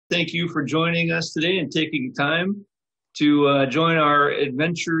Thank you for joining us today and taking time to join our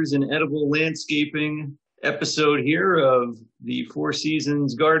Adventures in Edible Landscaping episode here of the Four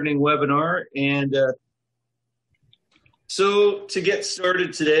Seasons Gardening webinar. So to get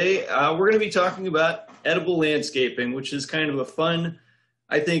started today, we're going to be talking about edible landscaping, which is kind of a fun,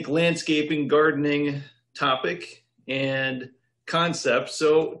 I think, landscaping gardening topic and concept.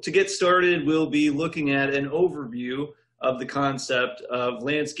 So to get started, we'll be looking at an overview of the concept of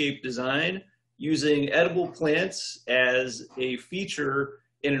landscape design using edible plants as a feature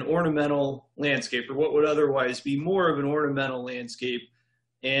in an ornamental landscape, or what would otherwise be more of an ornamental landscape.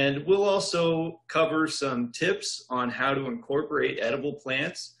 And we'll also cover some tips on how to incorporate edible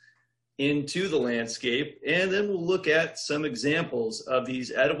plants into the landscape. And then we'll look at some examples of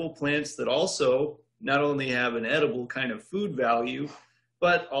these edible plants that also not only have an edible kind of food value,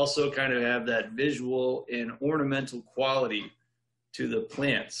 but also kind of have that visual and ornamental quality to the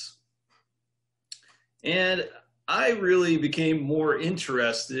plants. And I really became more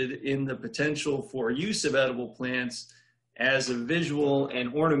interested in the potential for use of edible plants as a visual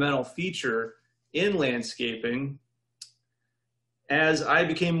and ornamental feature in landscaping as I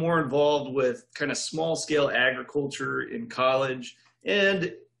became more involved with kind of small scale agriculture in college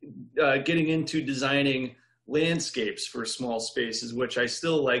and getting into designing landscapes for small spaces, which I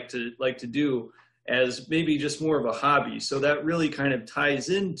still like to do as maybe just more of a hobby. So that really kind of ties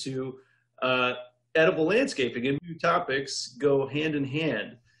into edible landscaping, and new topics go hand in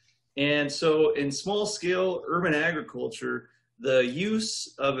hand. And so in small scale urban agriculture, the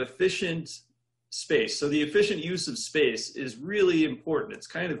use of efficient space, so the efficient use of space is really important. It's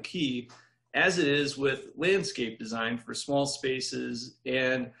kind of key, as it is with landscape design for small spaces.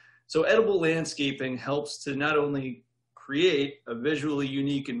 And so edible landscaping helps to not only create a visually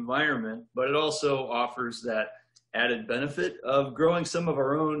unique environment, but it also offers that added benefit of growing some of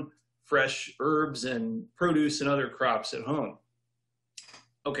our own fresh herbs and produce and other crops at home.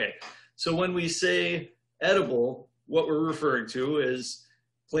 Okay, so when we say edible, what we're referring to is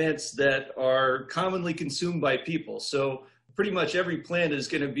plants that are commonly consumed by people. So pretty much every plant is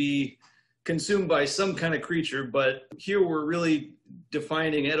going to be consumed by some kind of creature, but here we're really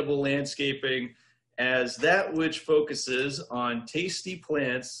defining edible landscaping as that which focuses on tasty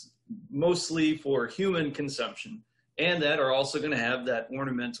plants, mostly for human consumption, and that are also going to have that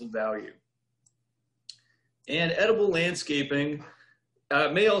ornamental value. And edible landscaping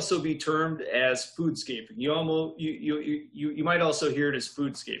may also be termed as foodscaping. You might also hear it as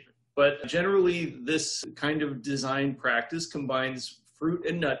foodscaping, but generally this kind of design practice combines fruit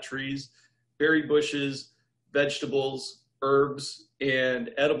and nut trees, berry bushes, vegetables, herbs, and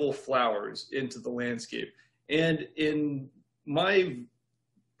edible flowers into the landscape. And in my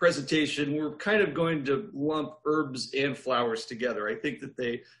presentation, we're kind of going to lump herbs and flowers together. I think that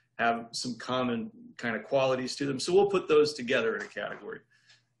they have some common kind of qualities to them. So we'll put those together in a category.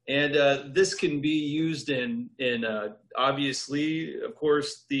 And this can be used in obviously, of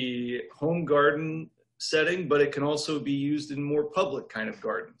course, the home garden setting, but it can also be used in more public kind of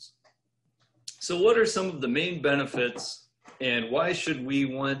gardens. So what are some of the main benefits, and why should we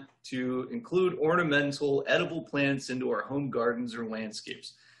want to include ornamental edible plants into our home gardens or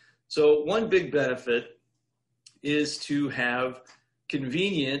landscapes? So one big benefit is to have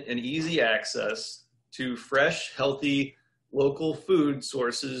convenient and easy access to fresh, healthy, local food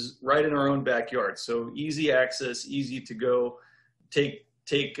sources right in our own backyard. So easy access, easy to go take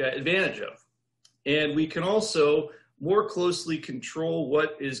advantage of. And we can also more closely control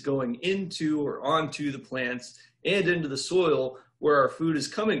what is going into or onto the plants and into the soil where our food is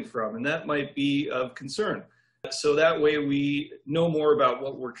coming from, and that might be of concern. So that way we know more about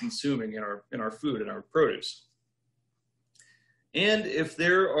what we're consuming in our food and our produce. And if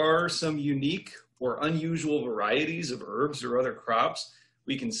there are some unique or unusual varieties of herbs or other crops,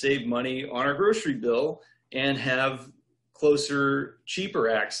 we can save money on our grocery bill and have closer,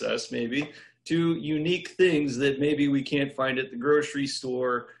 cheaper access maybe to unique things that maybe we can't find at the grocery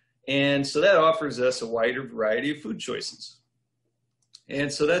store. And so that offers us a wider variety of food choices.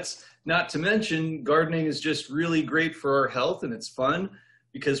 And so that's not to mention gardening is just really great for our health, and it's fun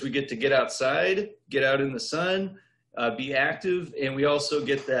because we get to get outside, get out in the sun, be active, and we also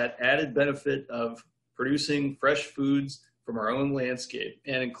get that added benefit of producing fresh foods from our own landscape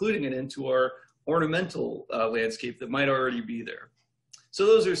and including it into our ornamental landscape that might already be there. So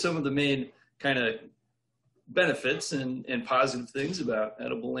those are some of the main kind of benefits and positive things about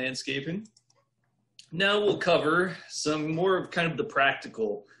edible landscaping. Now we'll cover some more of kind of the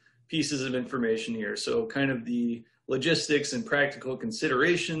practical pieces of information here. So kind of the logistics and practical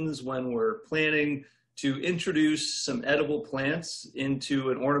considerations when we're planning to introduce some edible plants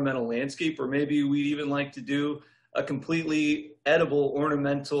into an ornamental landscape, or maybe we'd even like to do a completely edible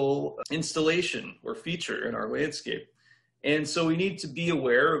ornamental installation or feature in our landscape. And so we need to be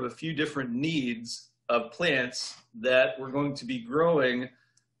aware of a few different needs of plants that we're going to be growing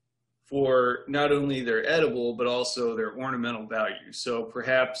for not only their edible, but also their ornamental value. So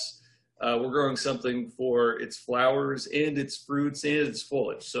perhaps we're growing something for its flowers and its fruits and its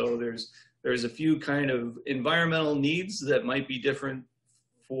foliage. So there's a few kind of environmental needs that might be different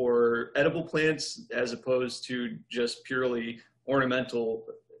for edible plants as opposed to just purely ornamental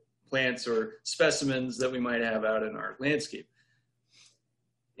plants or specimens that we might have out in our landscape.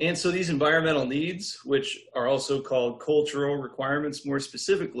 And so these environmental needs, which are also called cultural requirements more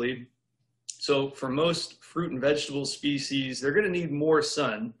specifically, so for most fruit and vegetable species, they're going to need more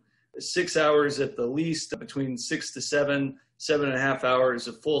sun, 6 hours at the least, between 6 to 7.5 hours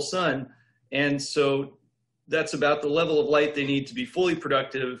of full sun. And so that's about the level of light they need to be fully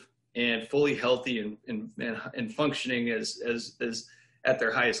productive and fully healthy and functioning as at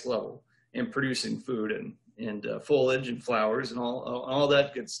their highest level and producing food and foliage and flowers and all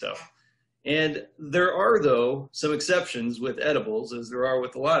that good stuff. And there are, though, some exceptions with edibles, as there are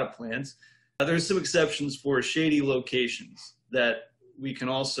with a lot of plants. There's some exceptions for shady locations that we can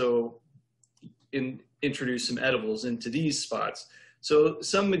also introduce some edibles into these spots. So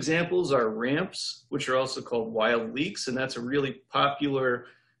some examples are ramps, which are also called wild leeks, and that's a really popular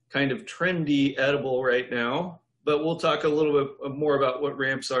kind of trendy edible right now. But we'll talk a little bit more about what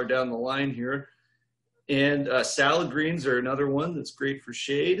ramps are down the line here. And salad greens are another one that's great for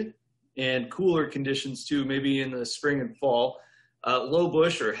shade and cooler conditions too, maybe in the spring and fall. Low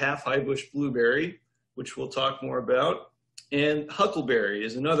bush or half high bush blueberry, which we'll talk more about. And huckleberry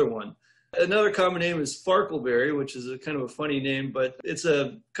is another one. Another common name is farkleberry, which is a kind of a funny name, but it's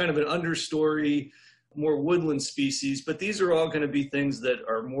a kind of an understory, more woodland species. But these are all going to be things that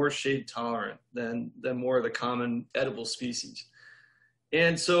are more shade tolerant than more of the common edible species.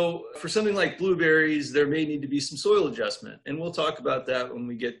 And so for something like blueberries, there may need to be some soil adjustment. And we'll talk about that when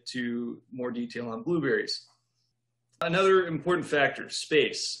we get to more detail on blueberries. Another important factor,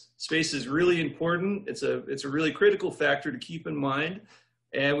 space. Space is really important. It's a really critical factor to keep in mind.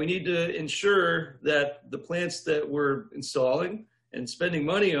 And we need to ensure that the plants that we're installing and spending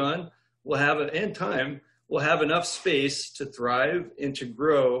money on will have, and time, will have enough space to thrive and to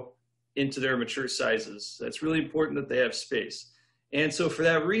grow into their mature sizes. That's really important that they have space. And so for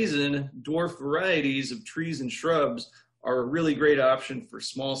that reason, dwarf varieties of trees and shrubs are a really great option for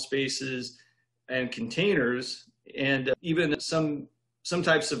small spaces and containers. And even some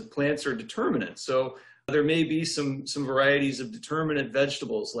types of plants are determinate. So there may be some varieties of determinate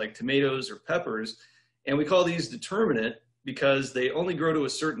vegetables like tomatoes or peppers. And we call these determinate because they only grow to a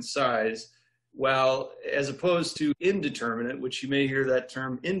certain size, while as opposed to indeterminate, which you may hear that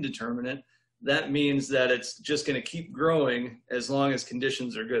term indeterminate, that means that it's just going to keep growing as long as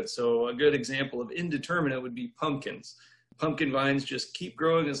conditions are good. So a good example of indeterminate would be pumpkins. Pumpkin vines just keep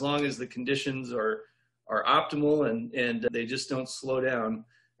growing as long as the conditions are optimal and they just don't slow down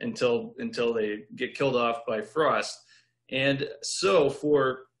until they get killed off by frost. And so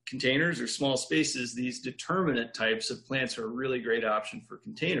for containers or small spaces, these determinate types of plants are a really great option for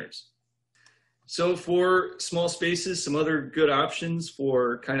containers. So for small spaces, some other good options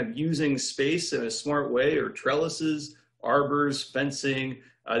for kind of using space in a smart way are trellises, arbors, fencing.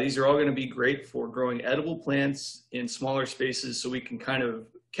 These are all going to be great for growing edible plants in smaller spaces so we can kind of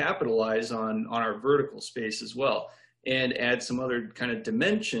capitalize on our vertical space as well and add some other kind of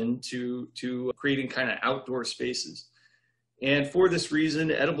dimension to creating kind of outdoor spaces. And for this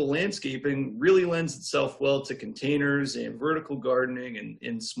reason, edible landscaping really lends itself well to containers and vertical gardening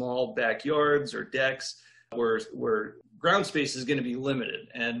in small backyards or decks where ground space is going to be limited.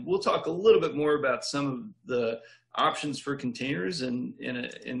 And we'll talk a little bit more about some of the options for containers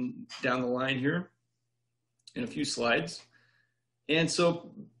in down the line here in a few slides. And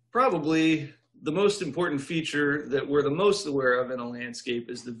so probably the most important feature that we're the most aware of in a landscape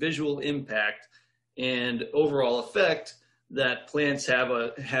is the visual impact and overall effect that plants have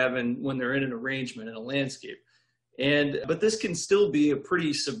when they're in an arrangement in a landscape. But this can still be a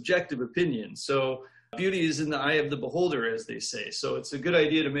pretty subjective opinion. So beauty is in the eye of the beholder, as they say. So it's a good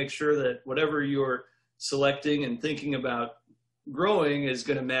idea to make sure that whatever you're selecting and thinking about growing is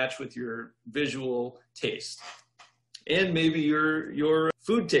going to match with your visual taste and maybe your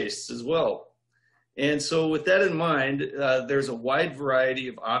food tastes as well. And so with that in mind, there's a wide variety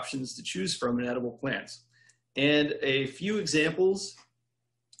of options to choose from in edible plants. And a few examples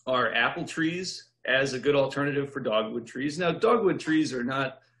are apple trees as a good alternative for dogwood trees. Now, dogwood trees are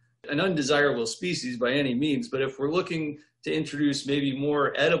not an undesirable species by any means, but if we're looking to introduce maybe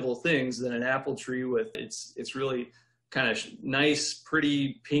more edible things than an apple tree with its really kind of nice,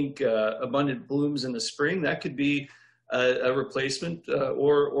 pretty pink, abundant blooms in the spring, that could be a replacement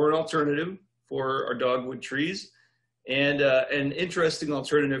or an alternative for our dogwood trees. And an interesting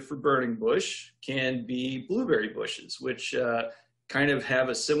alternative for burning bush can be blueberry bushes, which kind of have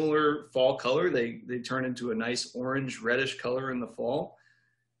a similar fall color. They turn into a nice orange reddish color in the fall.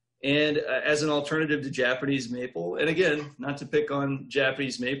 And as an alternative to Japanese maple, and again, not to pick on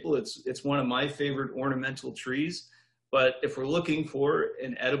Japanese maple, it's one of my favorite ornamental trees. But if we're looking for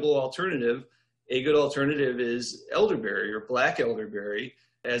an edible alternative, a good alternative is elderberry or black elderberry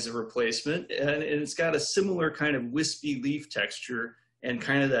as a replacement. And it's got a similar kind of wispy leaf texture and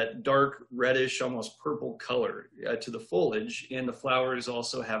kind of that dark reddish, almost purple color to the foliage. And the flowers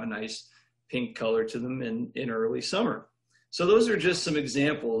also have a nice pink color to them in early summer. So those are just some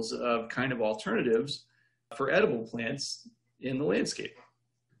examples of kind of alternatives for edible plants in the landscape.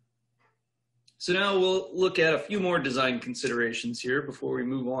 So now we'll look at a few more design considerations here before we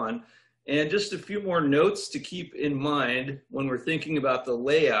move on. And just a few more notes to keep in mind when we're thinking about the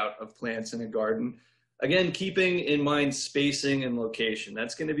layout of plants in a garden. Again, keeping in mind spacing and location.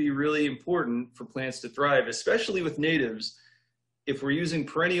 That's going to be really important for plants to thrive, especially with natives. If we're using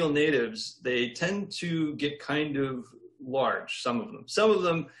perennial natives, they tend to get kind of large, some of them. Some of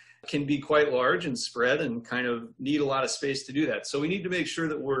them can be quite large and spread and kind of need a lot of space to do that. So we need to make sure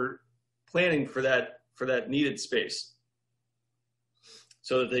that we're planning for that needed space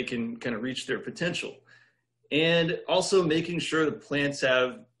so that they can kind of reach their potential. And also making sure the plants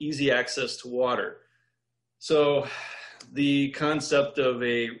have easy access to water. So the concept of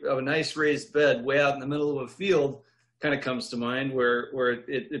a nice raised bed way out in the middle of a field kind of comes to mind, where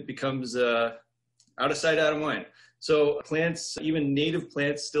it becomes out of sight, out of mind. So plants, even native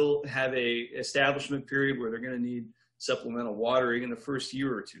plants, still have a establishment period where they're going to need supplemental watering in the first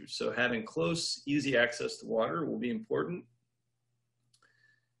year or two. So having close, easy access to water will be important.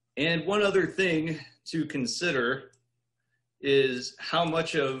 And one other thing to consider is how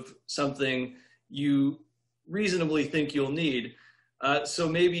much of something you reasonably think you'll need. So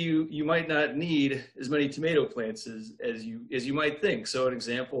maybe you might not need as many tomato plants as you might think. So an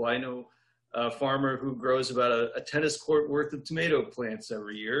example, I know a farmer who grows about a tennis court worth of tomato plants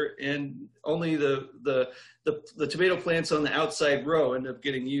every year, and only the tomato plants on the outside row end up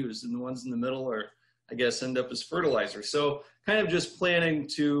getting used, and the ones in the middle are, I guess, end up as fertilizer. So kind of just planning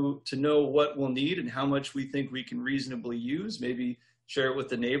to know what we'll need and how much we think we can reasonably use. Maybe share it with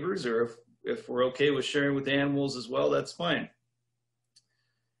the neighbors, or if we're okay with sharing with animals as well, that's fine.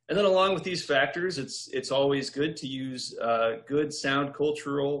 And then along with these factors, it's always good to use good, sound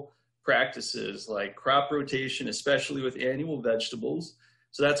cultural practices like crop rotation, especially with annual vegetables.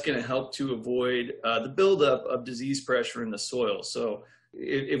 So that's going to help to avoid the buildup of disease pressure in the soil. So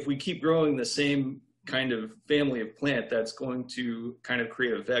if we keep growing the same kind of family of plant, that's going to kind of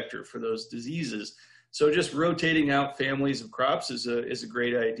create a vector for those diseases. So just rotating out families of crops is a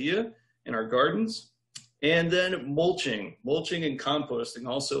great idea in our gardens. And then mulching and composting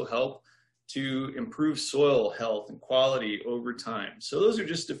also help to improve soil health and quality over time. So those are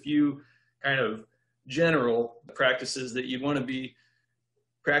just a few kind of general practices that you want to be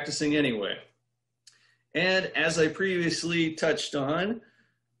practicing anyway. And as I previously touched on,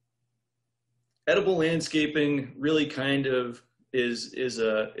 edible landscaping really kind of is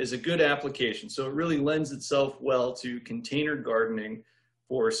a good application. So it really lends itself well to container gardening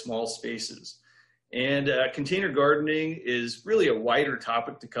for small spaces. And container gardening is really a wider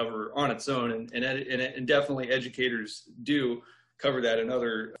topic to cover on its own, and definitely educators do cover that in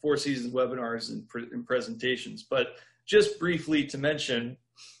other Four Seasons webinars and presentations. But just briefly to mention,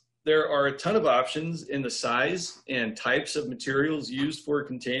 there are a ton of options in the size and types of materials used for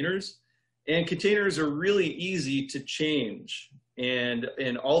containers, and containers are really easy to change and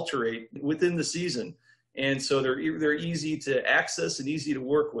alterate within the season. And so they're easy to access and easy to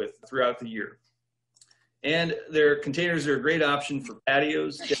work with throughout the year. And their containers are a great option for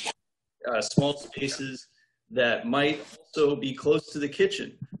patios, small spaces that might also be close to the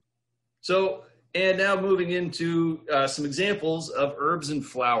kitchen. So, and now moving into some examples of herbs and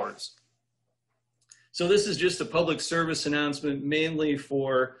flowers. So this is just a public service announcement mainly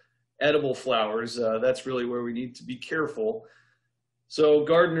for edible flowers. That's really where we need to be careful. So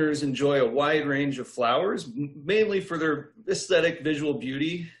gardeners enjoy a wide range of flowers, mainly for their aesthetic visual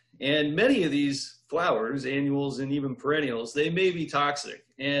beauty. And many of these flowers, annuals and even perennials, they may be toxic.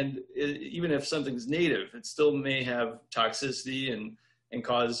 And even if something's native, it still may have toxicity and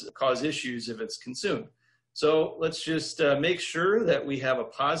cause issues if it's consumed. So let's just make sure that we have a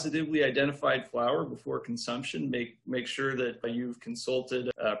positively identified flower before consumption. Make sure that you've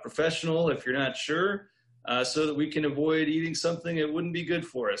consulted a professional if you're not sure, so that we can avoid eating something that wouldn't be good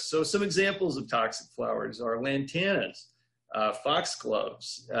for us. So some examples of toxic flowers are lantanas,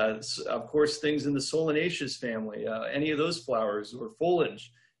 foxgloves, of course, things in the solanaceous family. Any of those flowers or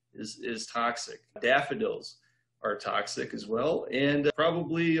foliage is toxic. Daffodils are toxic as well, and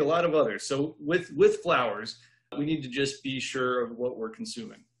probably a lot of others. So with flowers, we need to just be sure of what we're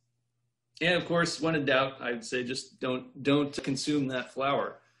consuming. And of course, when in doubt, I'd say just don't consume that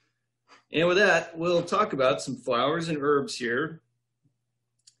flower. And with that, we'll talk about some flowers and herbs here.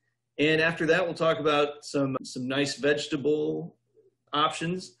 And after that, we'll talk about some nice vegetable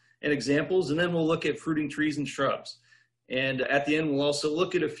options and examples, and then we'll look at fruiting trees and shrubs. And at the end, we'll also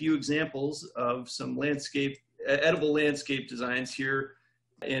look at a few examples of some edible landscape designs here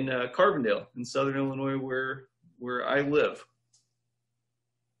in Carbondale in Southern Illinois, where I live.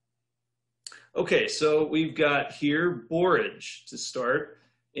 Okay, so we've got here borage to start.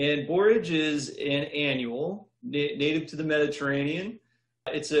 And borage is an annual, native to the Mediterranean.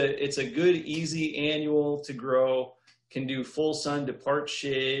 It's a good, easy annual to grow, can do full sun to part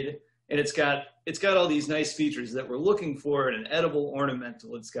shade, and it's got all these nice features that we're looking for in an edible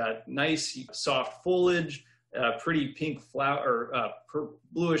ornamental. It's got nice, soft foliage, pretty pink flower,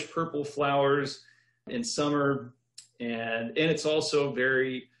 bluish purple flowers in summer, and it's also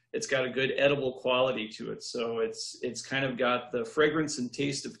it's got a good edible quality to it. So it's kind of got the fragrance and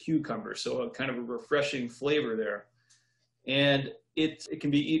taste of cucumber, so a kind of a refreshing flavor there. And it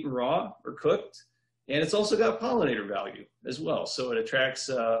can be eaten raw or cooked, and it's also got pollinator value as well. So it attracts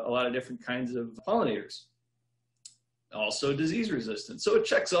a lot of different kinds of pollinators. Also disease resistant. So it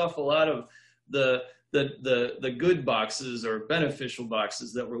checks off a lot of the good boxes or beneficial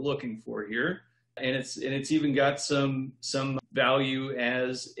boxes that we're looking for here. And it's even got some value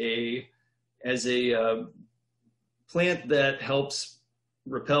as a plant that helps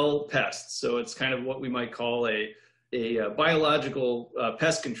repel pests. So it's kind of what we might call a biological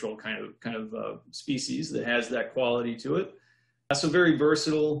pest control kind of species that has that quality to it. So very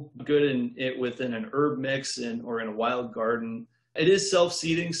versatile, good within an herb mix or in a wild garden. It is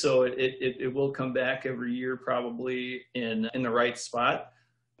self-seeding, so it will come back every year probably in the right spot,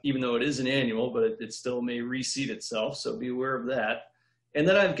 even though it is an annual, but it still may reseed itself, so be aware of that. And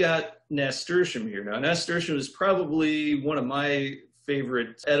then I've got nasturtium here. Now, nasturtium is probably one of my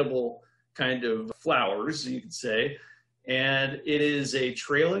favorite edible kind of flowers, you could say. And it is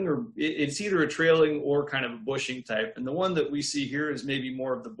it's either a trailing or kind of a bushing type. And the one that we see here is maybe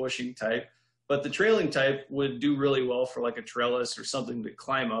more of the bushing type, but the trailing type would do really well for like a trellis or something to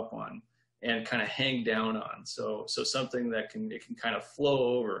climb up on and kind of hang down on. So something that it can kind of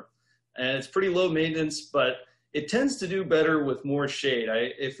flow over. And it's pretty low maintenance, but it tends to do better with more shade.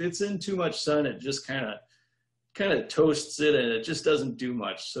 If it's in too much sun, it just kind of toasts it and it just doesn't do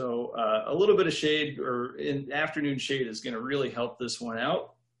much. So a little bit of shade or in afternoon shade is going to really help this one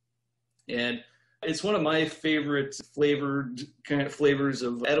out. And it's one of my favorite flavors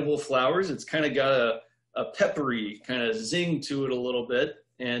of edible flowers. It's kind of got a peppery kind of zing to it a little bit.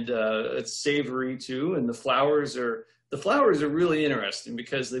 And it's savory too. And the flowers are really interesting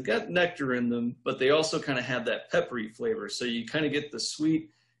because they've got nectar in them, but they also kind of have that peppery flavor. So you kind of get the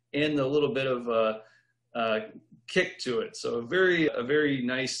sweet and the little bit of kick to it. So a very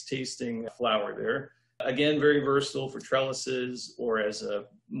nice tasting flower there. Again, very versatile for trellises or as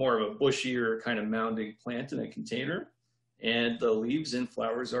more of a bushier kind of mounding plant in a container. And the leaves and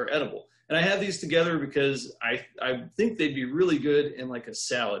flowers are edible. And I have these together because I think they'd be really good in like a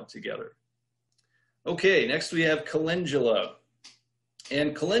salad together. Okay, next we have calendula.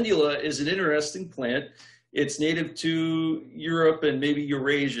 And calendula is an interesting plant. It's native to Europe and maybe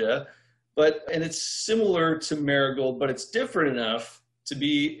Eurasia, and it's similar to marigold, but it's different enough to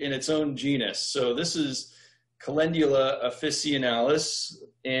be in its own genus. So this is Calendula officinalis,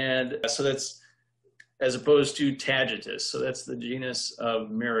 and so that's as opposed to Tagetes. So that's the genus of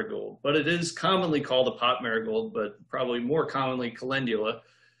marigold, but it is commonly called a pot marigold, but probably more commonly calendula.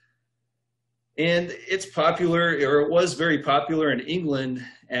 And it's popular, or it was very popular in England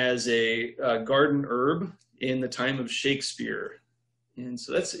as a garden herb in the time of Shakespeare. And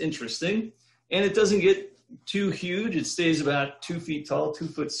so that's interesting. And it doesn't get too huge. It stays about 2 feet tall, 2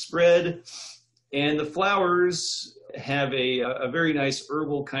 foot spread. And the flowers have a very nice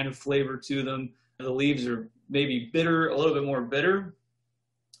herbal kind of flavor to them. The leaves are maybe bitter, a little bit more bitter,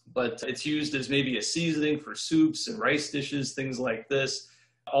 but it's used as maybe a seasoning for soups and rice dishes, things like this.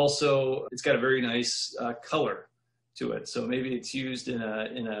 Also, it's got a very nice color to it. So maybe it's used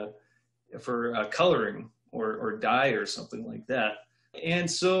for coloring or dye or something like that. And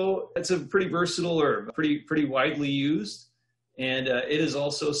so it's a pretty versatile herb, pretty widely used. And it is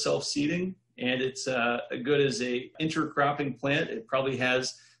also self-seeding, and it's good as a intercropping plant. It probably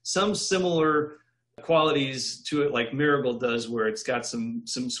has some similar qualities to it like marigold does, where it's got some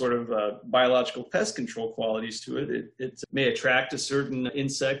sort of biological pest control qualities to it. It may attract a certain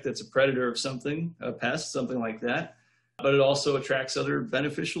insect that's a predator of something, a pest, something like that, but it also attracts other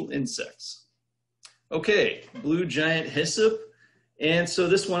beneficial insects. Okay, blue giant hyssop. And so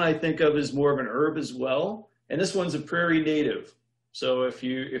this one I think of as more of an herb as well. And this one's a prairie native. So if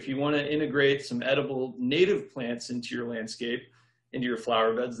you want to integrate some edible native plants into your landscape, into your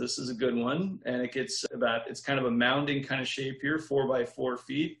flower beds, this is a good one. And it's kind of a mounding kind of shape here, 4 by 4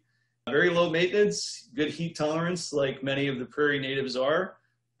 feet. Very low maintenance, good heat tolerance, like many of the prairie natives are.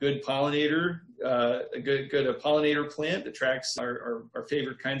 Good pollinator, a good pollinator plant, attracts our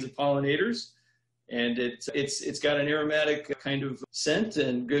favorite kinds of pollinators. And it's got an aromatic kind of scent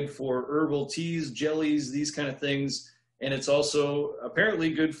and good for herbal teas, jellies, these kind of things. And it's also apparently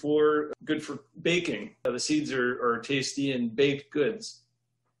good for baking. The seeds are tasty in baked goods,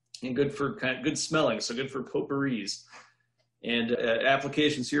 and good for good smelling, so good for potpourris. And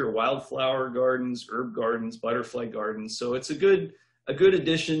applications here are wildflower gardens, herb gardens, butterfly gardens. So it's a good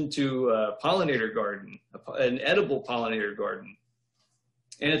addition to a pollinator garden, an edible pollinator garden.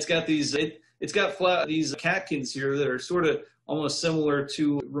 And it's got these catkins here that are sort of almost similar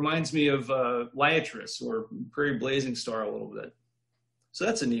to, reminds me of liatris or prairie blazing star a little bit. So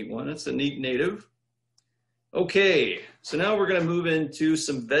that's a neat one. That's a neat native. Okay, so now we're going to move into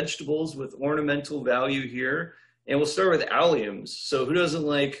some vegetables with ornamental value here. And we'll start with alliums. So who doesn't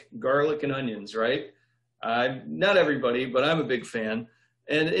like garlic and onions, right? Not everybody, but I'm a big fan.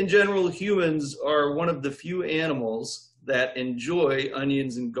 And in general, humans are one of the few animals that enjoy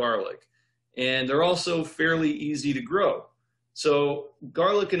onions and garlic. And they're also fairly easy to grow. So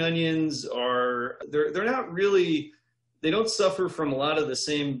garlic and onions they're not really, they don't suffer from a lot of the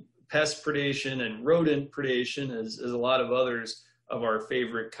same pest predation and rodent predation as a lot of others of our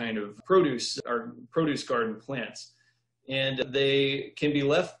favorite kind of our produce garden plants. And they can be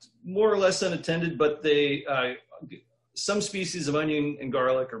left more or less unattended, but some species of onion and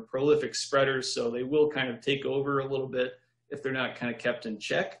garlic are prolific spreaders, so they will kind of take over a little bit if they're not kind of kept in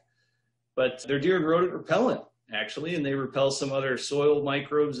check. But they're deer and rodent repellent, actually, and they repel some other soil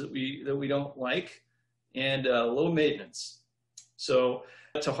microbes that we don't like, and low maintenance. So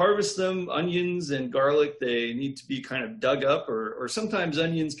to harvest them, onions and garlic, they need to be kind of dug up, or sometimes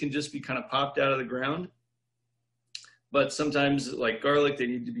onions can just be kind of popped out of the ground. But sometimes, like garlic, they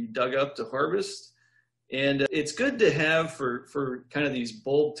need to be dug up to harvest. And it's good to have for kind of these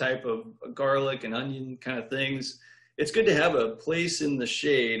bulb type of garlic and onion kind of things. It's good to have a place in the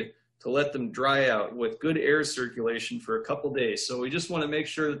shade to let them dry out with good air circulation for a couple days. So we just want to make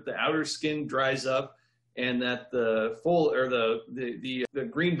sure that the outer skin dries up and that the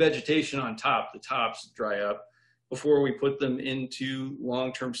green vegetation on top, the tops, dry up before we put them into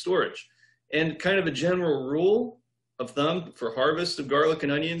long-term storage. And kind of a general rule of thumb for harvest of garlic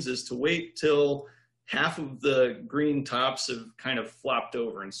and onions is to wait till half of the green tops have kind of flopped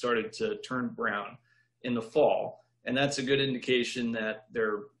over and started to turn brown in the fall. And that's a good indication that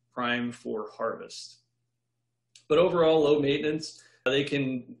they're prime for harvest. But overall, low maintenance. They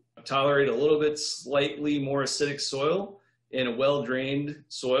can tolerate a little bit slightly more acidic soil in a well-drained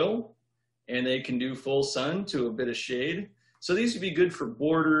soil, and they can do full sun to a bit of shade. So these would be good for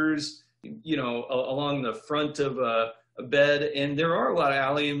borders, along the front of a bed. And there are a lot of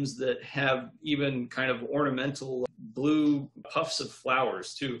alliums that have even kind of ornamental blue puffs of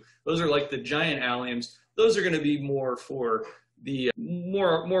flowers too. Those are like the giant alliums. Those are going to be more for the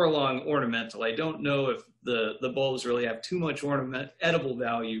more along ornamental. I don't know if the bulbs really have too much edible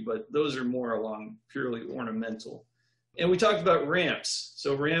value, but those are more along purely ornamental. And we talked about ramps.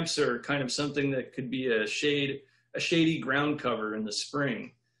 So ramps are kind of something that could be a shady ground cover in the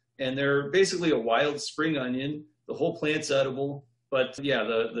spring. And they're basically a wild spring onion. The whole plant's edible, but yeah,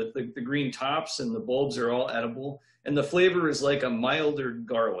 the green tops and the bulbs are all edible. And the flavor is like a milder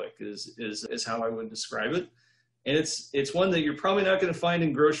garlic is how I would describe it. And it's one that you're probably not going to find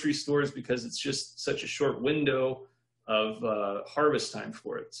in grocery stores because it's just such a short window of harvest time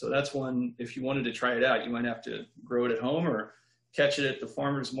for it. So that's one, if you wanted to try it out, you might have to grow it at home or catch it at the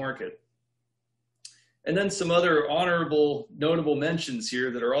farmer's market. And then some other honorable, notable mentions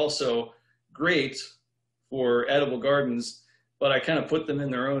here that are also great for edible gardens, but I kind of put them in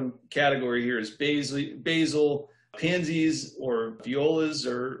their own category here as basil, pansies or violas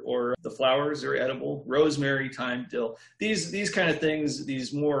or the flowers are edible, rosemary, thyme, dill. These kind of things,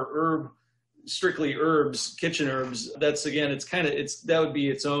 these more strictly herbs, kitchen herbs, that's again, that would be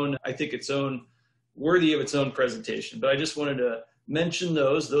its own, I think its own, worthy of its own presentation. But I just wanted to mention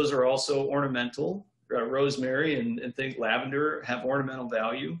those. Those are also ornamental. Rosemary and think lavender have ornamental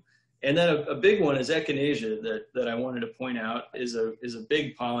value. And then a big one is echinacea that I wanted to point out is a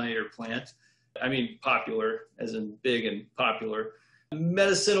big pollinator plant. I mean, popular, as in big and popular.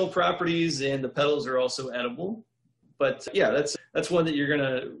 Medicinal properties, and the petals are also edible. But yeah, that's one that you're going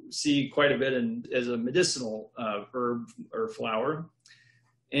to see quite a bit as a medicinal herb or flower.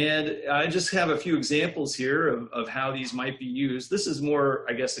 And I just have a few examples here of how these might be used. This is more,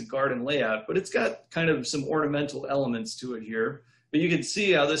 I guess, a garden layout, but it's got kind of some ornamental elements to it here. But you can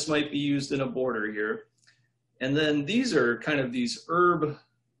see how this might be used in a border here. And then these are kind of these herb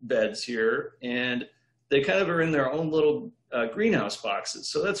beds here, and they kind of are in their own little greenhouse boxes.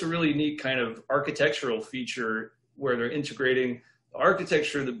 So that's a really neat kind of architectural feature where they're integrating the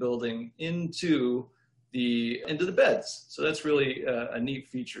architecture of the building into the beds. So that's really a neat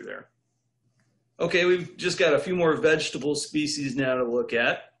feature there. Okay, we've just got a few more vegetable species now to look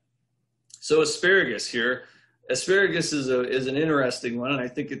at. So asparagus here. Asparagus is an interesting one, and I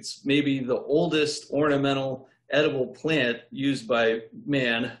think it's maybe the oldest ornamental edible plant used by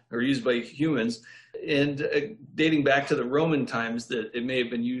man or used by humans, and dating back to the Roman times that it may have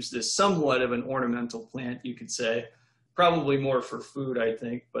been used as somewhat of an ornamental plant, you could say. Probably more for food, I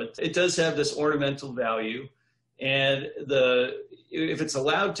think, but it does have this ornamental value. And if it's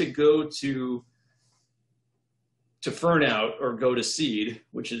allowed to go to fern out or go to seed,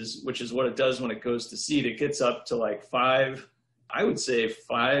 which is what it does when it goes to seed, it gets up to like 5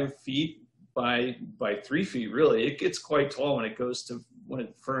 feet by 3 feet, really. It gets quite tall when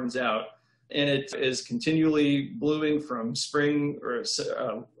it ferns out. And it is continually blooming from spring or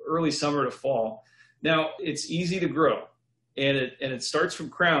early summer to fall. Now, it's easy to grow, and it starts from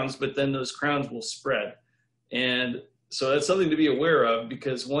crowns, but then those crowns will spread. And so that's something to be aware of,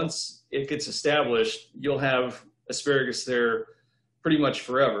 because once it gets established, you'll have asparagus there pretty much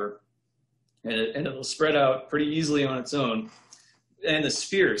forever. And it'll spread out pretty easily on its own. And the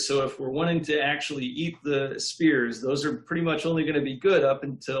spears, so if we're wanting to actually eat the spears, those are pretty much only going to be good up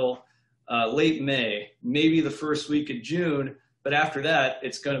until late May, maybe the first week of June. But after that,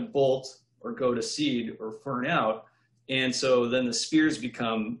 it's going to bolt or go to seed or fern out. And so then the spears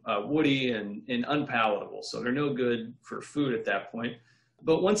become woody and unpalatable. So they're no good for food at that point.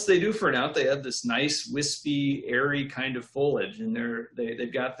 But once they do fern out, they have this nice, wispy, airy kind of foliage. And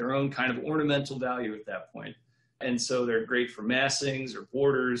they've got their own kind of ornamental value at that point. And so they're great for massings or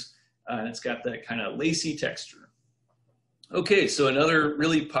borders. And it's got that kind of lacy texture. Okay, so another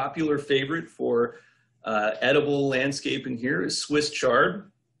really popular favorite for edible landscaping here is Swiss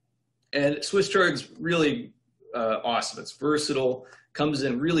chard. And Swiss chard's really awesome. It's versatile, comes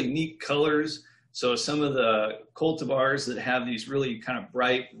in really neat colors. So some of the cultivars that have these really kind of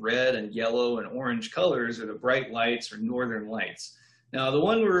bright red and yellow and orange colors are the bright lights or northern lights. Now, the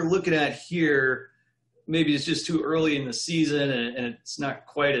one we're looking at here, maybe it's just too early in the season and it's not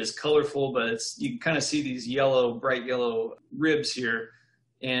quite as colorful, but you can kind of see these yellow, bright yellow ribs here.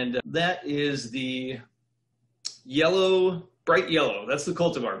 And that is the bright yellow. That's the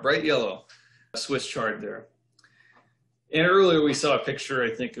cultivar, bright yellow Swiss chard there. And earlier we saw a picture, I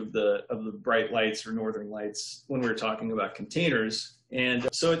think, of the bright lights or northern lights when we were talking about containers. And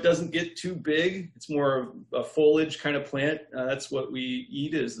so it doesn't get too big. It's more of a foliage kind of plant. That's what we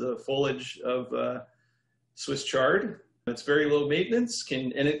eat, is the foliage of Swiss chard. It's very low maintenance,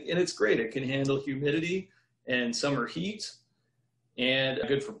 and it's great. It can handle humidity and summer heat, and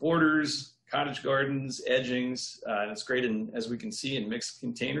good for borders, cottage gardens, edgings. And it's great, as we can see, in mixed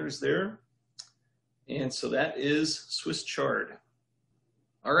containers there. And so that is Swiss chard.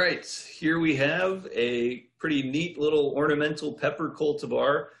 All right, here we have a pretty neat little ornamental pepper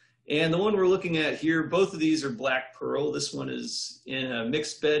cultivar. And the one we're looking at here, both of these are black pearl. This one is in a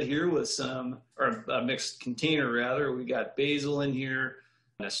mixed bed here with or a mixed container rather. We got basil in here,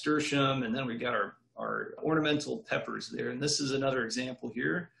 nasturtium, and then we got our ornamental peppers there. And this is another example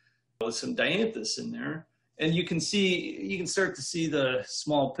here with some dianthus in there. And you can start to see the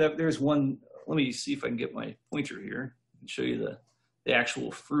small pepper. There's one. Let me see if I can get my pointer here and show you the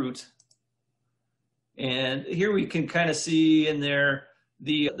actual fruit. And here we can kind of see in there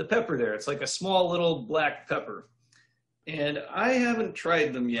the pepper there. It's like a small little black pepper. And I haven't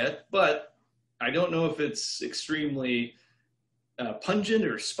tried them yet, but I don't know if it's extremely pungent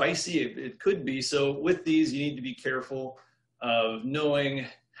or spicy. It could be. So with these, you need to be careful of knowing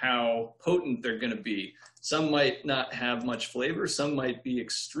how potent they're going to be. Some might not have much flavor. Some might be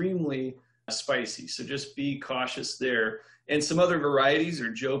extremely spicy. So just be cautious there. And some other varieties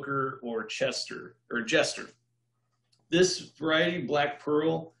are Joker or Chester or Jester. This variety, Black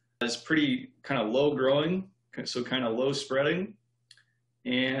Pearl, is pretty kind of low growing, so kind of low spreading.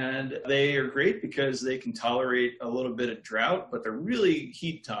 And they are great because they can tolerate a little bit of drought, but they're really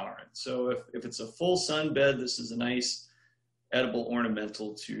heat tolerant. So if it's a full sun bed, this is a nice edible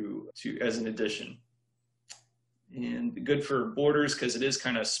ornamental to as an addition. And good for borders because it is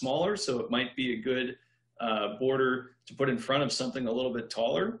kind of smaller, so it might be a good border to put in front of something a little bit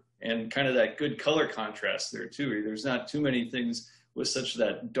taller, and kind of that good color contrast there too. There's not too many things with such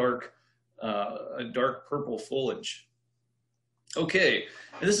that dark purple foliage. Okay,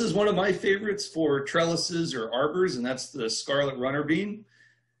 and this is one of my favorites for trellises or arbors, and that's the scarlet runner bean.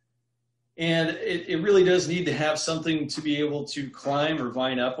 And it really does need to have something to be able to climb or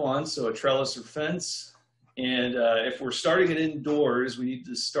vine up on, so a trellis or fence. And if we're starting it indoors, we need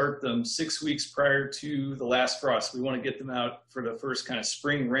to start them 6 weeks prior to the last frost. We want to get them out for the first kind of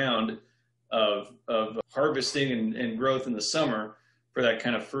spring round of harvesting and growth in the summer for that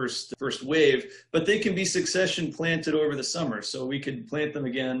kind of first wave. But they can be succession planted over the summer. So we could plant them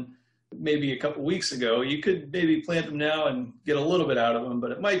again maybe a couple weeks ago. You could maybe plant them now and get a little bit out of them,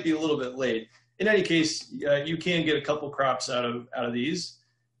 but it might be a little bit late. In any case, you can get a couple crops out of these.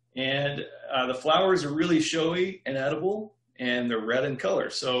 And the flowers are really showy and edible, and they're red in color.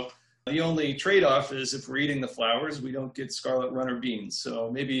 So the only trade-off is if we're eating the flowers, we don't get scarlet runner beans.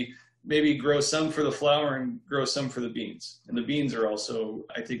 So maybe grow some for the flower and grow some for the beans. And the beans are also,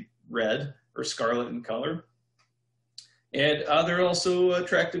 I think, red or scarlet in color. And they're also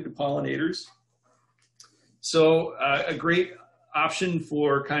attracted to pollinators. So a great option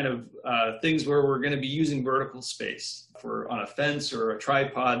for kind of things where we're going to be using vertical space on a fence or a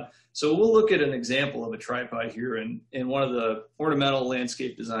tripod. So we'll look at an example of a tripod here in one of the ornamental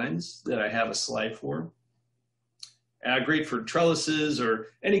landscape designs that I have a slide for. Great for trellises or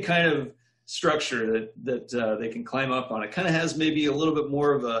any kind of structure that they can climb up on. It kind of has maybe a little bit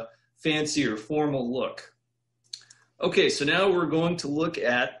more of a fancy or formal look. Okay, so now we're going to look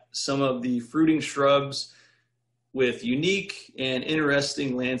at some of the fruiting shrubs with unique and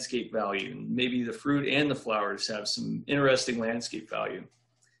interesting landscape value. Maybe the fruit and the flowers have some interesting landscape value.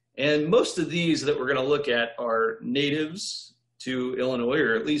 And most of these that we're going to look at are natives to Illinois,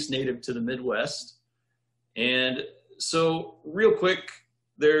 or at least native to the Midwest. And so real quick,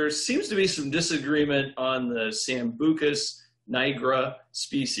 there seems to be some disagreement on the Sambucus nigra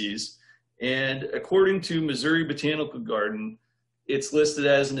species. And according to Missouri Botanical Garden, it's listed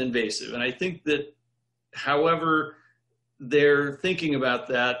as an invasive. And I think that however they're thinking about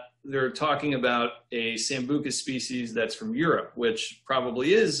that, they're talking about a Sambucus species that's from Europe, which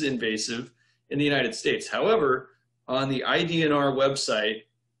probably is invasive in the United States. However, on the IDNR website,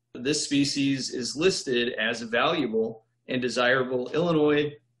 this species is listed as a valuable and desirable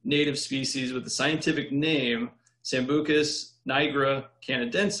Illinois native species with the scientific name Sambucus nigra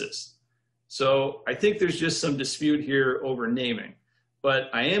canadensis. So I think there's just some dispute here over naming. But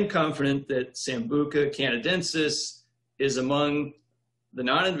I am confident that Sambuca canadensis is among the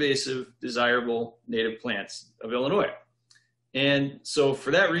non-invasive, desirable native plants of Illinois. And so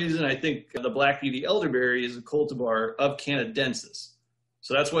for that reason, I think the Black Beauty elderberry is a cultivar of canadensis.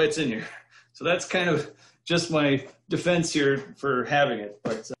 So that's why it's in here. So that's kind of just my defense here for having it.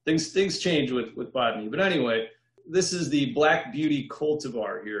 But things change with botany. But anyway, this is the Black Beauty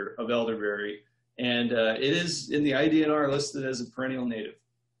cultivar here of elderberry. And it is in the IDNR listed as a perennial native.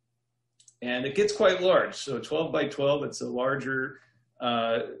 And it gets quite large. So 12 by 12, it's a larger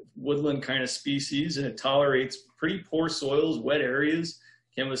woodland kind of species, and it tolerates pretty poor soils, wet areas,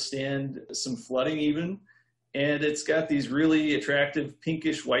 can withstand some flooding even. And it's got these really attractive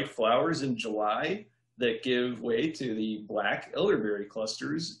pinkish white flowers in July that give way to the black elderberry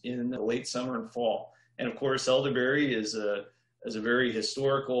clusters in the late summer and fall. And of course, elderberry is a very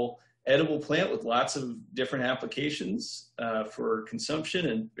historical edible plant with lots of different applications for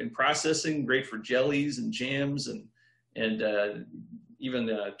consumption and processing, great for jellies and jams and even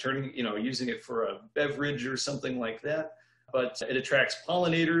using it for a beverage or something like that. But it attracts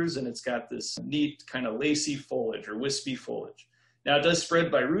pollinators, and it's got this neat kind of lacy foliage or wispy foliage. Now it does spread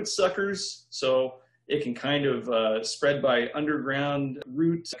by root suckers, so it can kind of spread by underground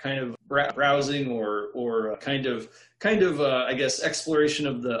root kind of browsing or kind of I guess exploration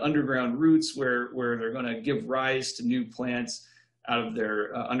of the underground roots where they're going to give rise to new plants out of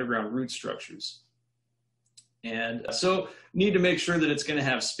their underground root structures. And so need to make sure that it's going to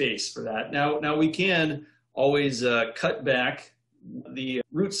have space for that. Now we can always cut back the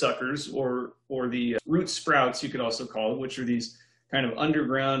root suckers or the root sprouts, you could also call them, which are these kind of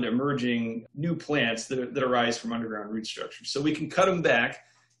underground emerging new plants that arise from underground root structures. So we can cut them back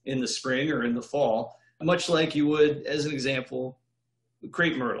in the spring or in the fall, much like you would, as an example,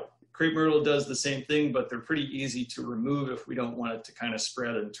 crepe myrtle. Crepe myrtle does the same thing, but they're pretty easy to remove if we don't want it to kind of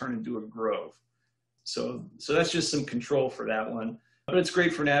spread and turn into a grove. So that's just some control for that one. But it's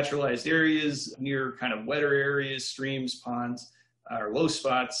great for naturalized areas, near kind of wetter areas, streams, ponds, or low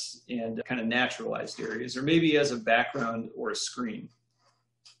spots, and kind of naturalized areas, or maybe as a background or a screen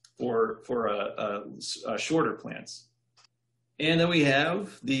for shorter plants. And then we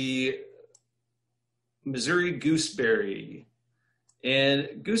have the Missouri gooseberry.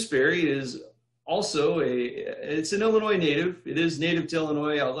 And gooseberry is also it's an Illinois native. It is native to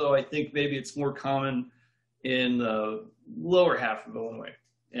Illinois, although I think maybe it's more common in the lower half of Illinois,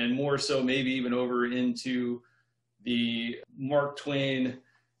 and more so maybe even over into the Mark Twain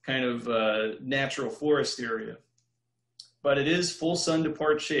kind of natural forest area. But it is full sun to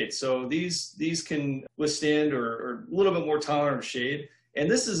part shade. So these can withstand or a little bit more tolerant of shade. And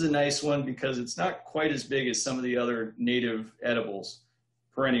this is a nice one because it's not quite as big as some of the other native edibles,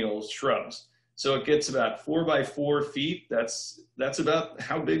 perennials, shrubs. So it gets about 4 by 4 feet. That's about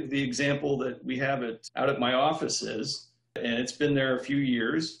how big the example that we have out at my office is. And it's been there a few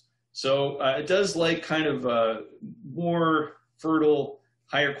years. So it does like kind of more fertile,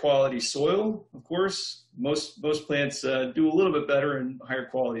 higher quality soil. Of course, most plants do a little bit better in higher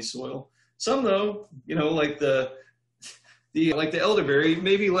quality soil. Some though, you know, like the elderberry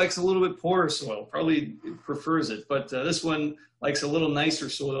maybe likes a little bit poorer soil, probably prefers it, but this one likes a little nicer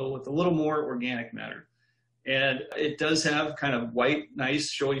soil with a little more organic matter. And it does have kind of white, nice,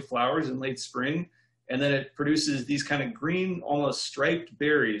 showy flowers in late spring. And then it produces these kind of green, almost striped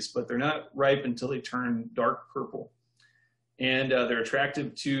berries, but they're not ripe until they turn dark purple. And they're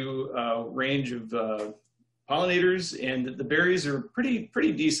attractive to a range of pollinators, and the berries are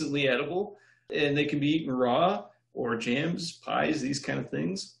pretty decently edible, and they can be eaten raw or jams, pies, these kind of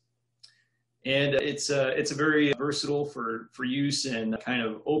things. And it's a very versatile for use in kind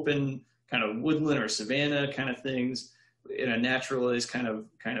of open, kind of woodland or savanna kind of things, in a naturalized kind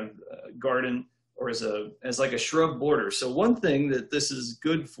of garden, or as like a shrub border. So one thing that this is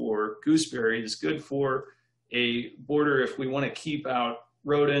good for, gooseberry, is good for a border if we want to keep out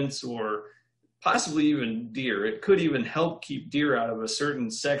rodents or possibly even deer. It could even help keep deer out of a certain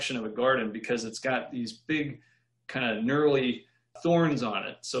section of a garden because it's got these big kind of gnarly thorns on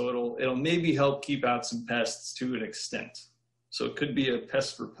it. So it'll maybe help keep out some pests to an extent. So it could be a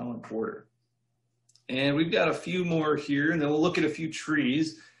pest repellent border. And we've got a few more here, and then we'll look at a few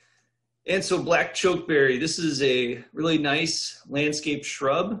trees. And so black chokeberry, this is a really nice landscape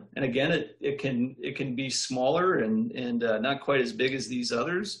shrub. And again, it can be smaller and not quite as big as these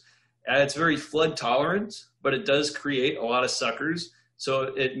others. It's very flood tolerant, but it does create a lot of suckers.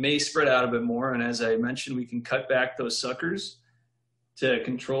 So it may spread out a bit more. And as I mentioned, we can cut back those suckers to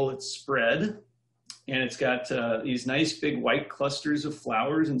control its spread. And it's got these nice big white clusters of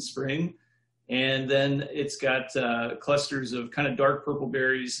flowers in spring. And then it's got clusters of kind of dark purple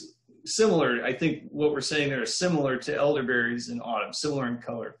berries, similar, I think what we're saying there is similar to elderberries in autumn, similar in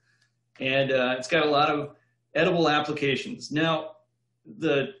color. And it's got a lot of edible applications. Now,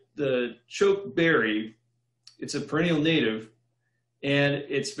 the chokeberry, it's a perennial native, and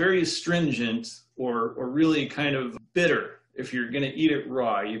it's very astringent or really kind of bitter if you're going to eat it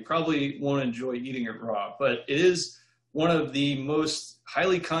raw. You probably won't enjoy eating it raw, but it is one of the most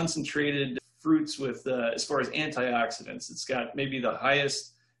highly concentrated fruits with, as far as antioxidants. It's got maybe the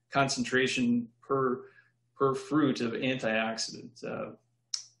highest concentration per fruit of antioxidant.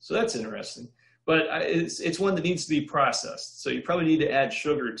 So that's interesting. But it's one that needs to be processed. So you probably need to add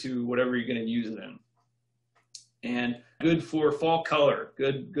sugar to whatever you're going to use it in. And good for fall color,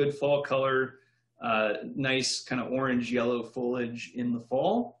 good fall color, nice kind of orange yellow foliage in the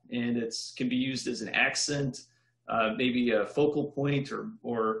fall. And can be used as an accent, maybe a focal point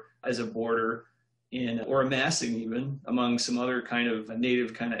or as a border or a massing even among some other kind of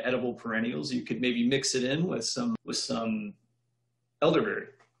native kind of edible perennials. You could maybe mix it in with some elderberry.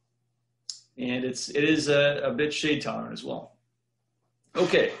 And it is a bit shade tolerant as well.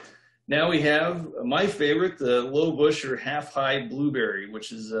 Okay, now we have my favorite, the low bush or half high blueberry,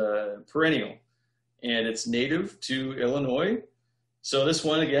 which is a perennial, and it's native to Illinois. So this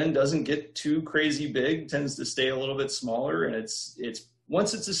one again doesn't get too crazy big, tends to stay a little bit smaller, and it's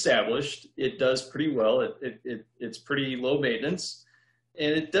once it's established, it does pretty well. It's pretty low maintenance,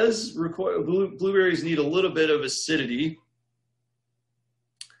 and it does require, blueberries need a little bit of acidity,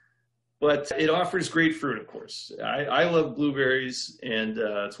 but it offers great fruit, of course. I love blueberries, and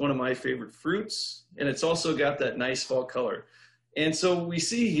it's one of my favorite fruits, and it's also got that nice fall color. And so we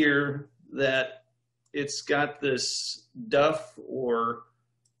see here that it's got this duff or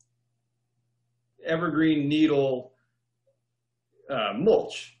evergreen needle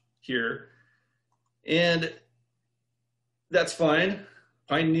mulch here, and that's fine.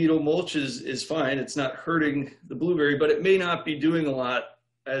 Pine needle mulch is fine. It's not hurting the blueberry, but it may not be doing a lot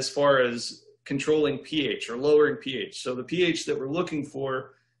as far as controlling pH or lowering pH. So the pH that we're looking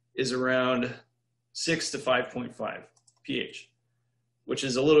for is around 6 to 5.5 pH, which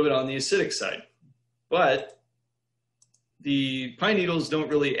is a little bit on the acidic side. But the pine needles don't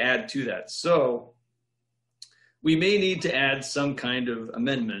really add to that. So we may need to add some kind of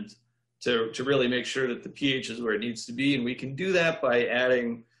amendment to really make sure that the pH is where it needs to be. And we can do that by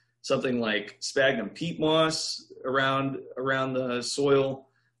adding something like sphagnum peat moss around the soil,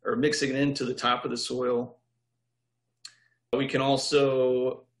 or mixing it into the top of the soil. We can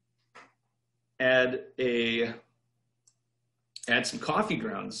also add some coffee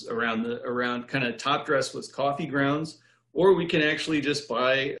grounds around kind of top dress with coffee grounds, or we can actually just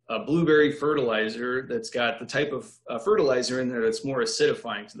buy a blueberry fertilizer that's got the type of fertilizer in there that's more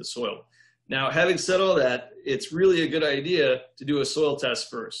acidifying to the soil. Now, having said all that, it's really a good idea to do a soil test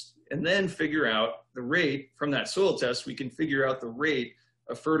first and then figure out the rate. From that soil test, we can figure out the rate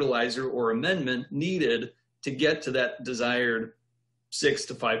of fertilizer or amendment needed to get to that desired 6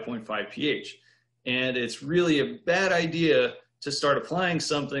 to 5.5 pH. And it's really a bad idea to start applying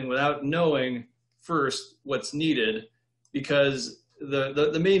something without knowing first what's needed, because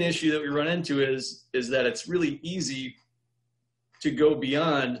the main issue that we run into is that it's really easy to go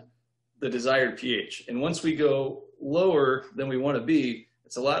beyond the desired pH. And once we go lower than we want to be,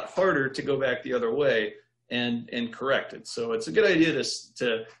 it's a lot harder to go back the other way and correct it. So it's a good idea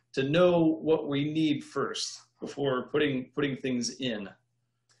to know what we need first before putting things in.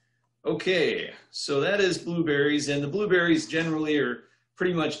 Okay, so that is blueberries, and the blueberries generally are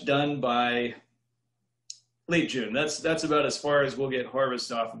pretty much done by late June. That's about as far as we'll get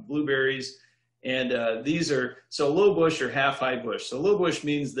harvest off of blueberries. And these are, so low bush or half high bush. So low bush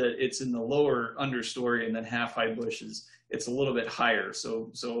means that it's in the lower understory, and then half high bush it's a little bit higher.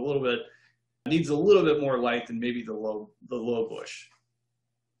 So a little bit, needs a little bit more light than maybe the low bush.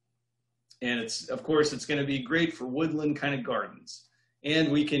 And of course, it's going to be great for woodland kind of gardens.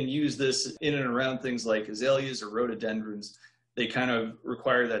 And we can use this in and around things like azaleas or rhododendrons. They kind of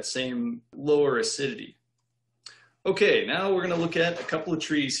require that same lower acidity. Okay, now we're going to look at a couple of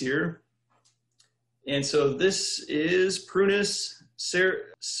trees here. And so this is Prunus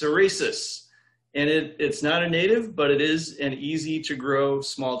cerasus. And it's not a native, but it is an easy to grow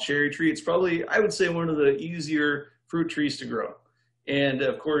small cherry tree. It's probably, I would say, one of the easier fruit trees to grow. And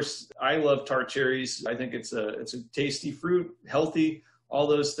of course, I love tart cherries. I think it's a tasty fruit, healthy, all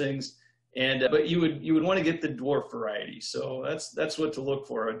those things. And but you would want to get the dwarf variety. So that's what to look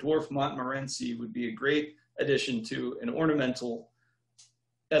for. A dwarf Montmorency would be a great addition to an ornamental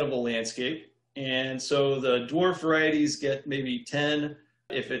edible landscape. And so the dwarf varieties get maybe 10.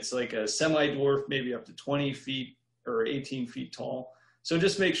 If it's like a semi-dwarf, maybe up to 20 feet or 18 feet tall. So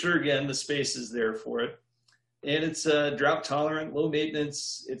just make sure, again, the space is there for it. And it's drought tolerant, low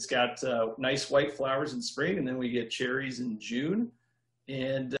maintenance. It's got nice white flowers in spring, and then we get cherries in June.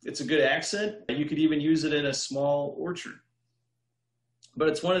 And it's a good accent. You could even use it in a small orchard. But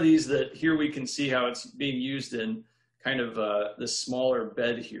it's one of these that here we can see how it's being used in kind of this smaller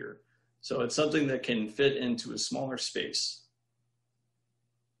bed here. So it's something that can fit into a smaller space.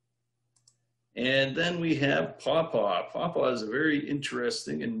 And then we have pawpaw. Pawpaw is a very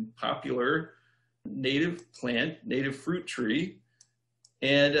interesting and popular native plant, native fruit tree.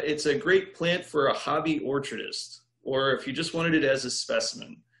 And it's a great plant for a hobby orchardist, or if you just wanted it as a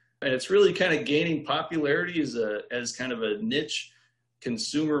specimen. And it's really kind of gaining popularity as kind of a niche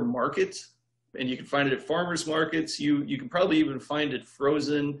consumer market. And you can find it at farmers markets. You can probably even find it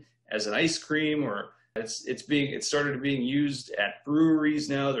frozen as an ice cream, or it started being used at breweries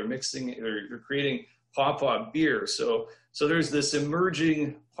now. They're creating pawpaw beer. So there's this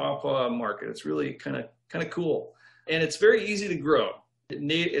emerging pawpaw market. It's really kind of cool. And it's very easy to grow.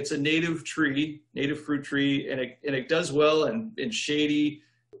 It's a native tree, native fruit tree, and it does well in shady,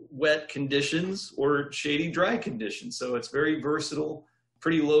 wet conditions or shady, dry conditions. So it's very versatile,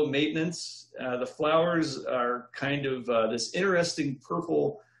 pretty low maintenance. The flowers are kind of this interesting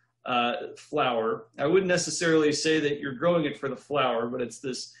purple flower. I wouldn't necessarily say that you're growing it for the flower, but it's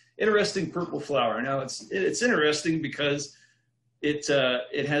this interesting purple flower. Now it's interesting because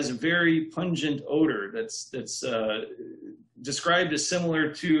it has a very pungent odor that's described as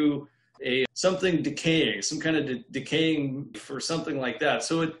similar to something decaying, some kind of decaying for something like that.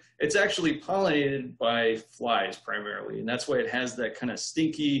 So it's actually pollinated by flies primarily, and that's why it has that kind of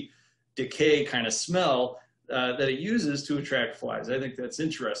stinky decay kind of smell that it uses to attract flies. I think that's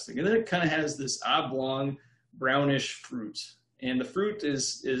interesting. And then it kind of has this oblong brownish fruit. And the fruit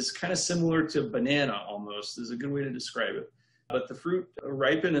is kind of similar to banana almost, is a good way to describe it. But the fruit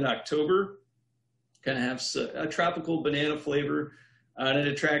ripen in October, kind of has a tropical banana flavor, and it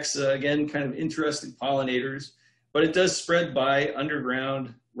attracts, again, kind of interesting pollinators. But it does spread by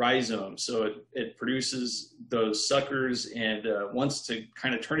underground rhizomes. So it produces those suckers and wants to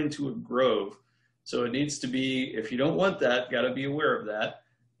kind of turn into a grove. So it needs to be, if you don't want that, got to be aware of that.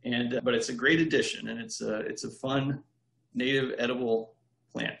 And but it's a great addition, and it's a fun native edible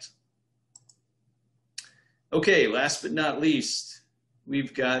plant. Okay, last but not least,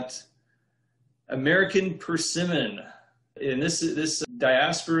 we've got American persimmon. And this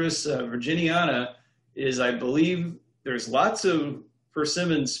Diospyros virginiana is, I believe, there's lots of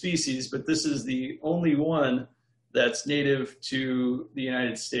persimmon species, but this is the only one that's native to the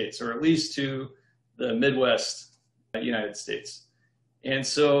United States, or at least to the Midwest United States. And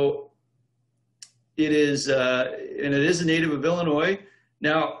so it is, and it is a native of Illinois.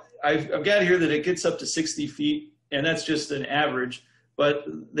 Now, I've got here that it gets up to 60 feet, and that's just an average, but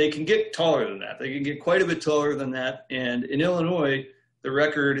they can get taller than that. They can get quite a bit taller than that. And in Illinois, the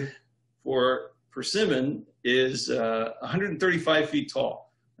record for persimmon is 135 feet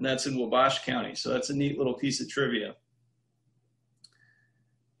tall, and that's in Wabash County. So that's a neat little piece of trivia.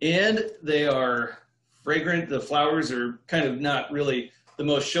 And they are fragrant. The flowers are kind of not really the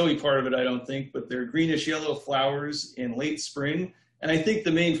most showy part of it, I don't think, but they're greenish yellow flowers in late spring. And I think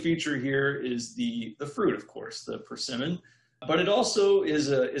the main feature here is the fruit, of course, the persimmon, but it also is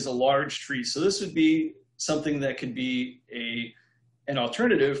a large tree. So this would be something that could be an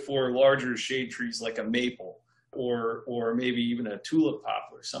alternative for larger shade trees like a maple or maybe even a tulip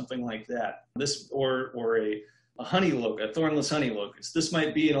poplar, something like that. This or a honey locust, a thornless honey locust. This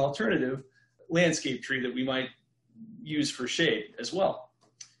might be an alternative landscape tree that we might use for shade as well.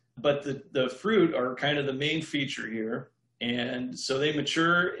 But the fruit are kind of the main feature here. And so they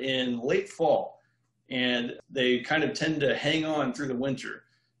mature in late fall, and they kind of tend to hang on through the winter.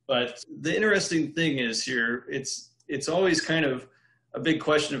 But the interesting thing is here, it's always kind of a big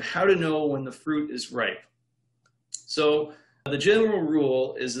question of how to know when the fruit is ripe. So the general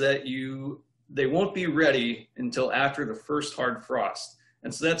rule is that they won't be ready until after the first hard frost.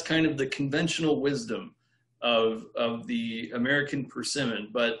 And so that's kind of the conventional wisdom of the American persimmon.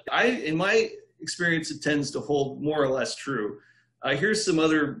 But in my experience, it tends to hold more or less true. Here's some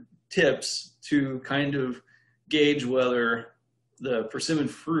other tips to kind of gauge whether the persimmon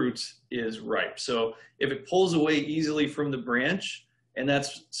fruit is ripe. So if it pulls away easily from the branch, and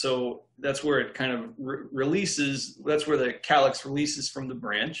that's where it kind of releases, that's where the calyx releases from the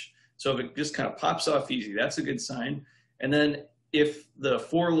branch. So if it just kind of pops off easy, that's a good sign. And then if the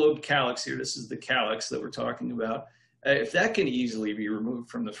four-lobed calyx here, this is the calyx that we're talking about, if that can easily be removed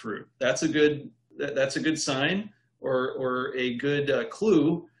from the fruit, that's a good sign or a good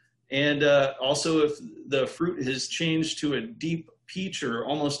clue. And also if the fruit has changed to a deep peach or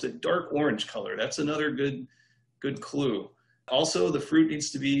almost a dark orange color, that's another good clue. Also, the fruit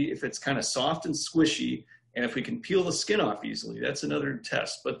needs to be, if it's kind of soft and squishy, and if we can peel the skin off easily, that's another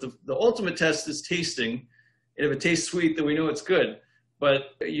test. But the ultimate test is tasting. And if it tastes sweet, then we know it's good.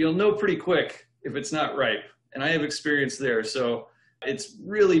 But you'll know pretty quick if it's not ripe. And I have experience there. So it's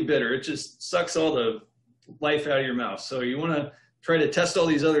really bitter. It just sucks all the life out of your mouth. So you want to try to test all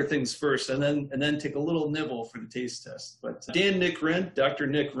these other things first, and then take a little nibble for the taste test. But Dr.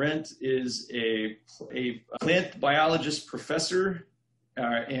 Nick Rent is a plant biologist professor.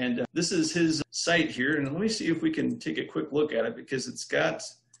 And this is his site here. And let me see if we can take a quick look at it, because it's got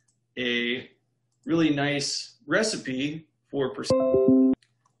a really nice recipe for persimmon.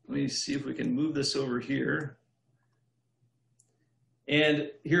 Let me see if we can move this over here. And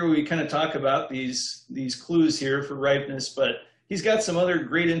here we kind of talk about these clues here for ripeness, but he's got some other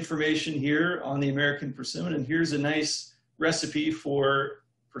great information here on the American persimmon. And here's a nice recipe for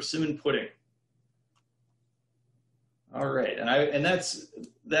persimmon pudding. All right, and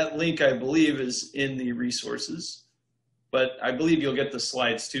that link, I believe, is in the resources, but I believe you'll get the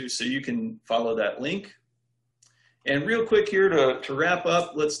slides too, so you can follow that link. And real quick here to wrap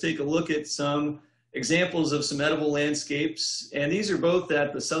up, let's take a look at some examples of some edible landscapes. And these are both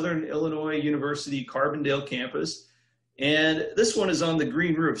at the Southern Illinois University Carbondale campus. And this one is on the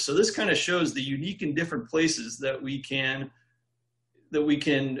green roof. So this kind of shows the unique and different places that we can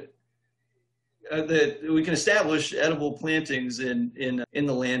that we can establish edible plantings in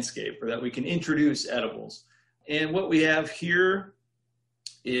the landscape, or that we can introduce edibles. And what we have here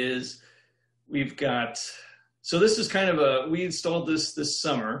is we've got, so this is kind of we installed this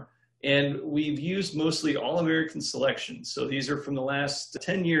summer, and we've used mostly All-American selections. So these are from the last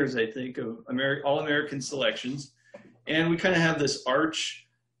 10 years, I think, of All-American selections. And we kind of have this arch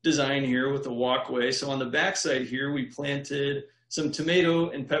design here with a walkway. So on the backside here, we planted some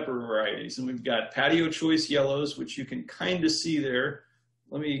tomato and pepper varieties. And we've got patio choice yellows, which you can kind of see there.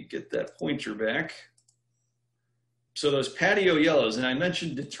 Let me get that pointer back. So those patio yellows, and I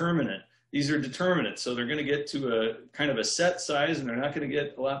mentioned determinate. These are determinate, so they're going to get to a kind of a set size, and they're not going to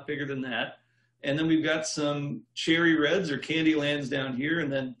get a lot bigger than that. And then we've got some cherry reds or Candylands down here, and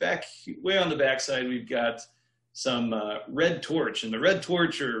then back way on the backside, we've got some red torch. And the red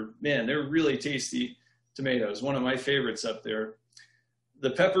torch are, man, they're really tasty tomatoes. One of my favorites up there.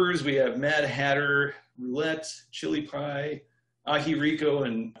 The peppers, we have Mad Hatter, Roulette, Chili Pie, Aji Rico,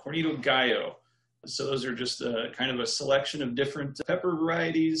 and Cornito Gallo. So those are just kind of a selection of different pepper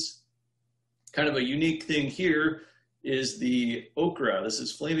varieties. Kind of a unique thing here is the okra. This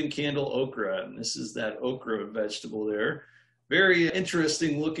is Flaming Candle okra, and this is that okra vegetable there. Very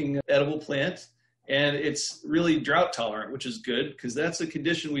interesting looking edible plant, and it's really drought tolerant, which is good because that's a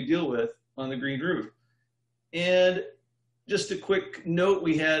condition we deal with on the green roof. And just a quick note,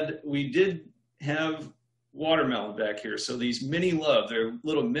 we did have watermelon back here. So these mini love, they're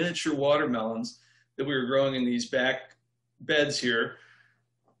little miniature watermelons that we were growing in these back beds here.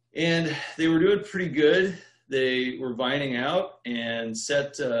 And they were doing pretty good. They were vining out and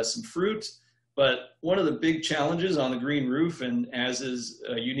set some fruit. But one of the big challenges on the green roof, and as is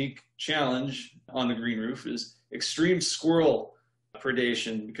a unique challenge on the green roof, is extreme squirrel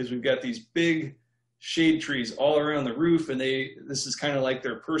predation, because we've got these big shade trees all around the roof, and this is kind of like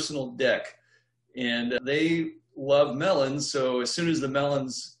their personal deck. And they love melons, so as soon as the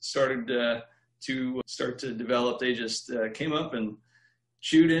melons started to develop, they just came up and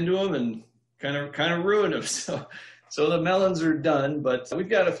chewed into them and kind of ruined them. So the melons are done, but we've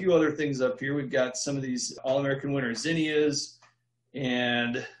got a few other things up here. We've got some of these All-American winter zinnias,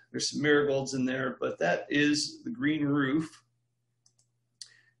 and there's some marigolds in there, but that is the green roof.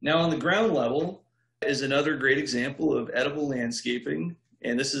 Now on the ground level is another great example of edible landscaping,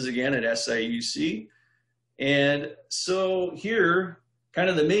 and this is again at SIUC. And so here, kind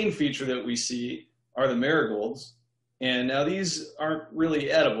of the main feature that we see are the marigolds. And now these aren't really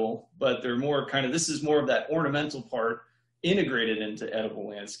edible, but they're more this is more of that ornamental part integrated into edible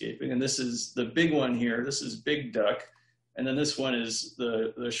landscaping. And this is the big one here. This is Big Duck. And then this one is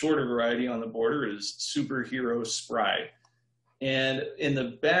the shorter variety on the border is Superhero Spry. And in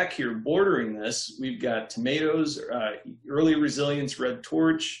the back here, bordering this, we've got tomatoes, early resilience red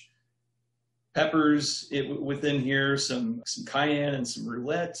torch, peppers within here, some cayenne and some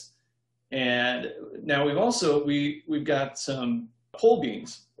roulette. And now we've got some pole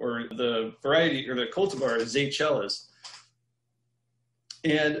beans, or the variety, or the cultivar is Zeychellas.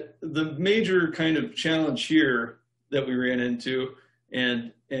 And the major kind of challenge here that we ran into,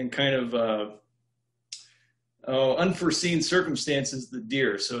 and kind of unforeseen circumstances, the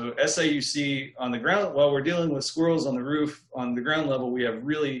deer. So SIUC on the ground, while we're dealing with squirrels on the roof, on the ground level, we have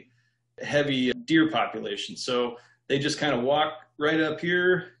really heavy deer population. So they just kind of walk right up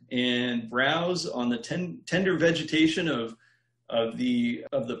here and browse on the tender vegetation of the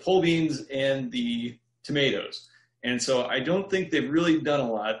pole beans and the tomatoes. And so I don't think they've really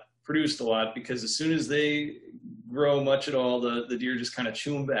produced a lot, because as soon as they grow much at all, the deer just kind of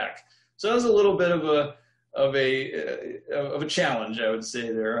chew them back. So that was a little bit of a challenge, I would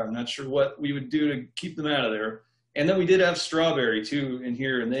say there. I'm not sure what we would do to keep them out of there. And then we did have strawberry too in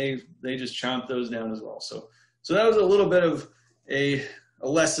here, and they just chomped those down as well. So that was a little bit of a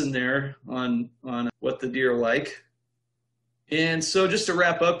lesson there on what the deer like. And so just to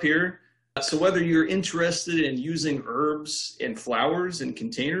wrap up here, so whether you're interested in using herbs and flowers in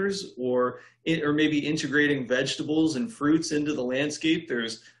containers, or maybe integrating vegetables and fruits into the landscape,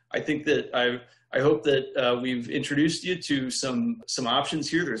 I hope that we've introduced you to some options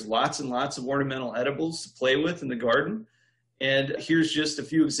here. There's lots and lots of ornamental edibles to play with in the garden. And here's just a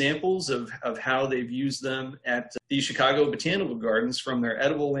few examples of how they've used them at the Chicago Botanical Gardens from their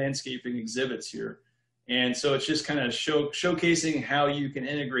edible landscaping exhibits here. And so it's just kind of showcasing how you can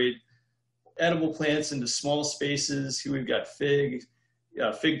integrate edible plants into small spaces. Here we've got fig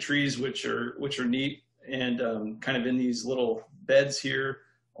trees, which are neat, and kind of in these little beds here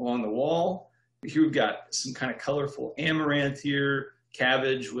along the wall. Here we've got some kind of colorful amaranth here,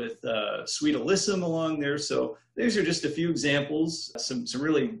 cabbage with sweet alyssum along there. So these are just a few examples, some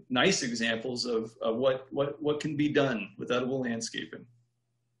really nice examples of what can be done with edible landscaping.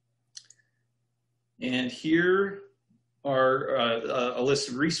 And here are a list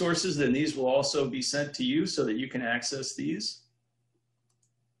of resources, and these will also be sent to you so that you can access these.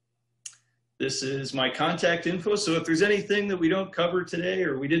 This is my contact info, so if there's anything that we don't cover today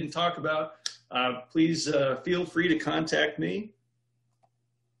or we didn't talk about, please feel free to contact me.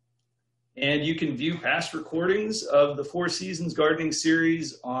 And you can view past recordings of the Four Seasons Gardening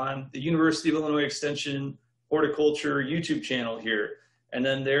Series on the University of Illinois Extension Horticulture YouTube channel here. And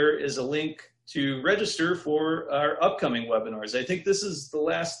then there is a link to register for our upcoming webinars. I think this is the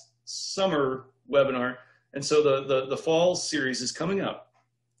last summer webinar, and so the fall series is coming up.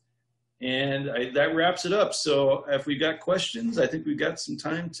 And that wraps it up. So if we've got questions, I think we've got some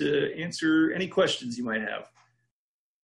time to answer any questions you might have.